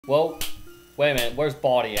Well, wait a minute, where's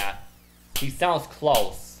Baldi at? He sounds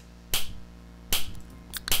close.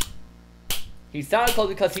 He sounded close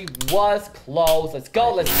because he was close. Let's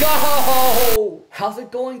go, let's go! How's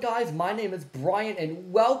it going, guys? My name is Brian,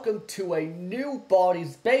 and welcome to a new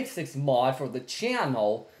Baldi's Basics mod for the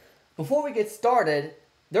channel. Before we get started,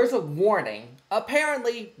 there's a warning.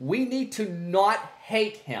 Apparently, we need to not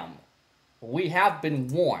hate him. We have been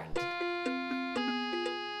warned.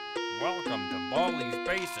 Welcome to Baldi's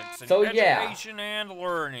Basics in So, Education and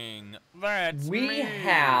Learning. That's we me.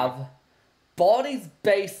 have Baldi's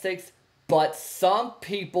Basics, but some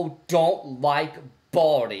people don't like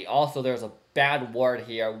Baldi. Also, there's a bad word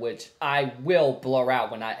here, which I will blur out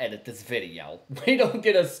when I edit this video. We don't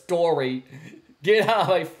get a story. Get out of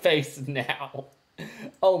my face now.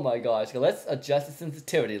 Oh my gosh. Okay, let's adjust the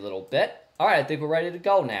sensitivity a little bit. Alright, I think we're ready to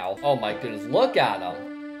go now. Oh my goodness, look at him.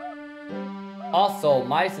 Also,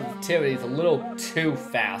 my sensitivity is a little too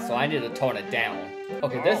fast, so I need to tone it down.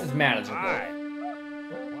 Okay, this is manageable. Hi.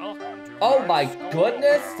 Welcome to Oh my school.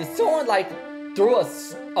 goodness! Did someone like threw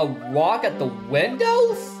a rock at the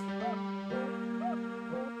windows?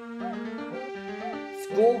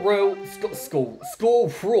 School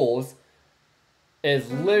rules is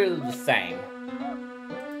literally the same.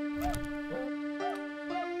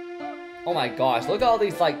 Oh my gosh, look at all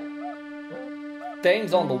these like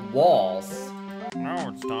things on the walls. Now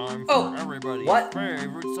it's time for everybody's what?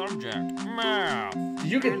 favorite subject, math.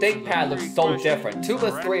 You can Answer think pad the looks three so questions different. 2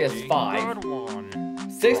 plus 3 is correctly. 5. Good one.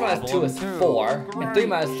 6 minus 2 is Problem 4, two. and 3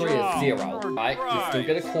 minus 3 is Great 0. job. Alright, you still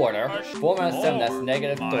get a Right. quarter. 4 minus 7, that's Four.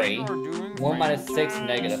 negative 3. Mine are doing 1 minus 6,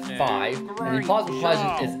 negative fantastic. 5. And the Great impossible question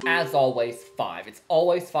job. is, as always, 5. It's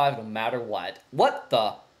always 5 no matter what. What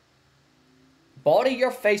the? Baldi,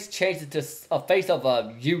 your face changed to a face of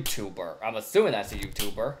a YouTuber. I'm assuming that's a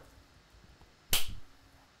YouTuber.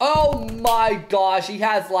 Oh my gosh, he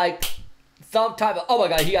has like some type of, oh my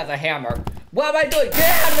god, he has a hammer. What am I doing? Get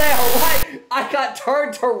out of there! Why? I got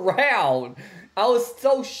turned around. I was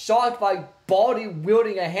so shocked by Baldi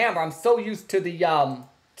wielding a hammer. I'm so used to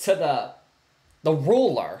the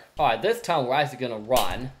ruler. Alright, this time we're actually gonna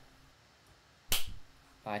run.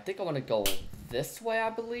 I think I wanna go this way, I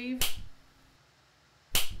believe.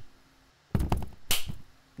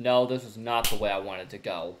 No, this is not the way I wanted to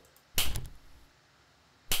go.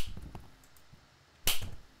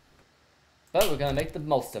 But we're gonna make the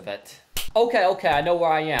most of it. Okay, I know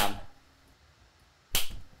where I am.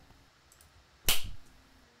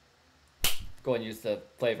 Go and use the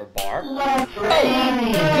flavor bar.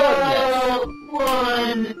 Oh,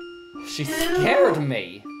 goodness! She scared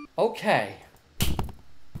me. Okay.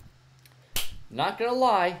 Not gonna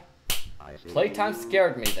lie. Playtime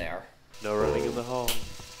scared me there. No running in the hall.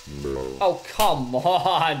 Oh, come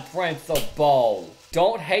on, Principal.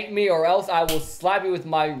 Don't hate me or else I will slap you with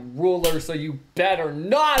my ruler, so you better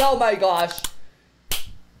not. Oh my gosh.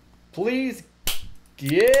 Please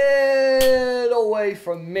get away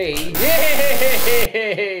from me.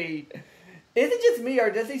 Yay! Is it just me or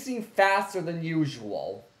does he seem faster than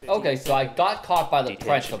usual? Okay, so I got caught by the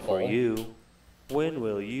Detention principal. for you. When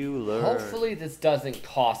will you learn? Hopefully this doesn't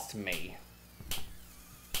cost me.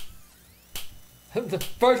 The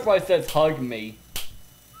first one says hug me.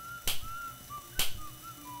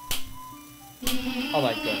 Oh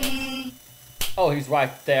my goodness. Oh, he's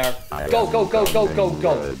right there. Go, go, go, go, go,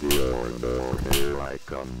 go.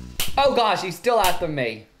 Oh gosh, he's still after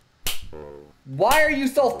me. Why are you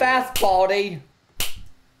so fast, Baldi?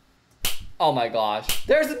 Oh my gosh.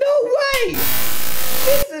 There's no way!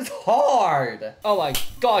 This is hard. Oh my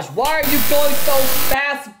gosh, why are you going so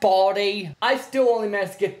fast, Baldi? I still only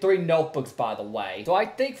managed to get 3 notebooks, by the way. So I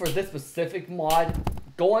think for this specific mod,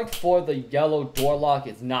 going for the yellow door lock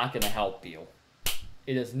is not gonna help you.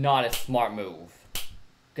 It is not a smart move.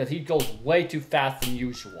 Because he goes way too fast than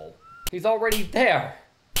usual. He's already there.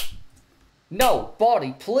 No,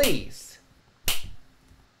 Baldi, please.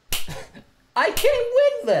 I can't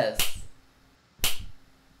win this.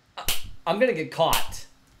 I'm gonna get caught.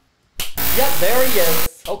 Yep, there he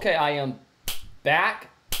is. Okay, I am back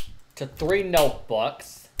to 3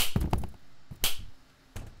 notebooks.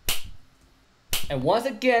 And once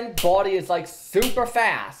again, Baldi is like super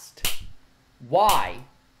fast. Why?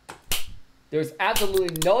 There's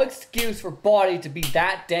absolutely no excuse for Baldi to be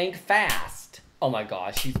that dang fast. Oh my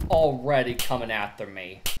gosh, he's already coming after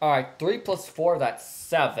me. Alright, 3 plus 4, that's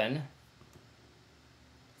 7.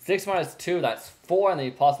 6 minus 2, that's 4, and the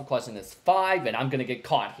impossible question is 5, and I'm gonna get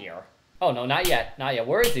caught here. Oh no, not yet, not yet.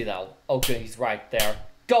 Where is he though? Oh good, he's right there.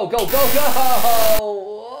 Go, go, go, go!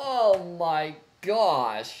 Oh my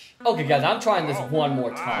gosh. Okay guys, I'm trying this one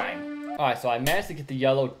more time. Alright, so I managed to get the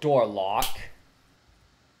yellow door lock.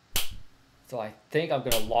 So I think I'm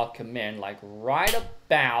gonna lock him in like right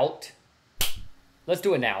about. Let's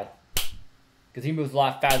do it now. Because he moves a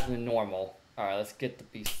lot faster than normal. Alright, let's get the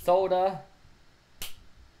beast soda.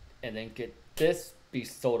 And then get this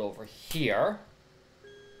beast soda over here.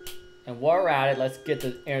 And while we're at it, let's get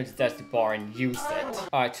the energy density bar and use it.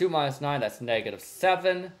 Alright, 2 minus 9, that's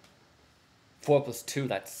 -7. 4 plus 2,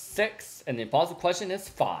 that's 6. And the impossible question is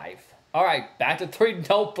 5. Alright, back to 3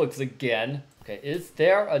 notebooks again. Okay, is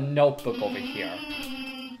there a notebook over here?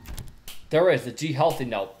 There is, a G Healthy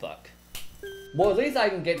notebook. Well, at least I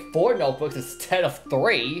can get 4 notebooks instead of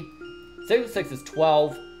 3. 6 plus 6 is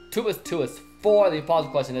 12. 2 plus 2 is 4. The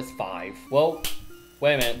impossible question is 5. Well,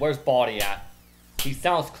 wait a minute, where's Baldi at? He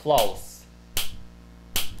sounds close.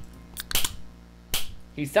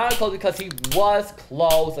 He sounded close because he was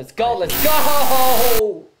close. Let's go, let's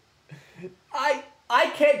go! I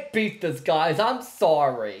can't beat this, guys. I'm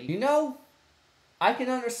sorry. You know, I can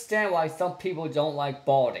understand why some people don't like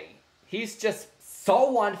Baldi. He's just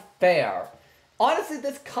so unfair. Honestly,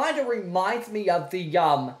 this kind of reminds me of the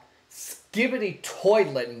Skibbity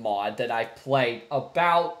Toilet mod that I played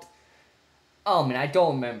about, oh man, I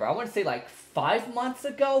don't remember. I want to say like 5 months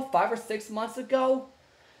ago, 5 or 6 months ago.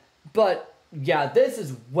 But yeah, this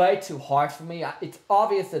is way too hard for me. It's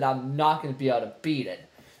obvious that I'm not going to be able to beat it.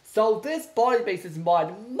 So this Baldi Bases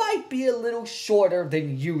mod might be a little shorter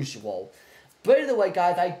than usual. But either way,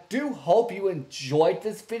 guys, I do hope you enjoyed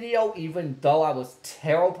this video, even though I was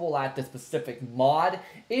terrible at this specific mod.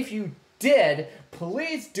 If you did,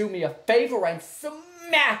 please do me a favor and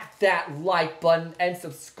smack that like button and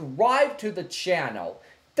subscribe to the channel.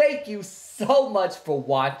 Thank you so much for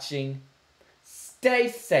watching. Stay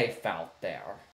safe out there.